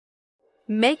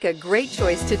Make a great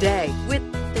choice today with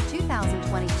the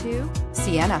 2022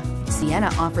 Sienna. Sienna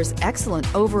offers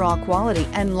excellent overall quality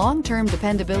and long-term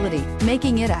dependability,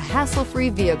 making it a hassle-free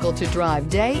vehicle to drive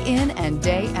day in and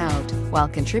day out, while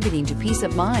contributing to peace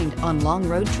of mind on long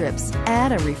road trips.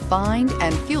 Add a refined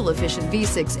and fuel-efficient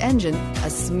V6 engine, a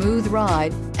smooth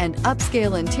ride, and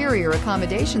upscale interior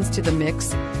accommodations to the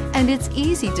mix, and it's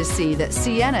easy to see that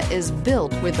Sienna is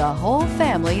built with the whole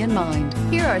family in mind.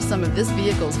 Here are some of this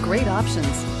vehicle's great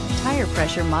options: tire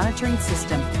pressure monitoring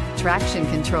system, traction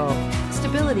control,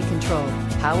 stability control,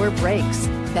 power brakes,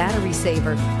 battery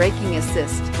saver, braking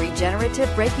assist,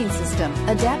 regenerative braking system,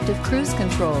 adaptive cruise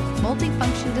control,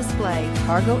 multifunction display,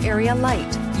 cargo area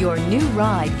light. Your new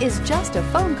ride is just a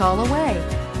phone call away.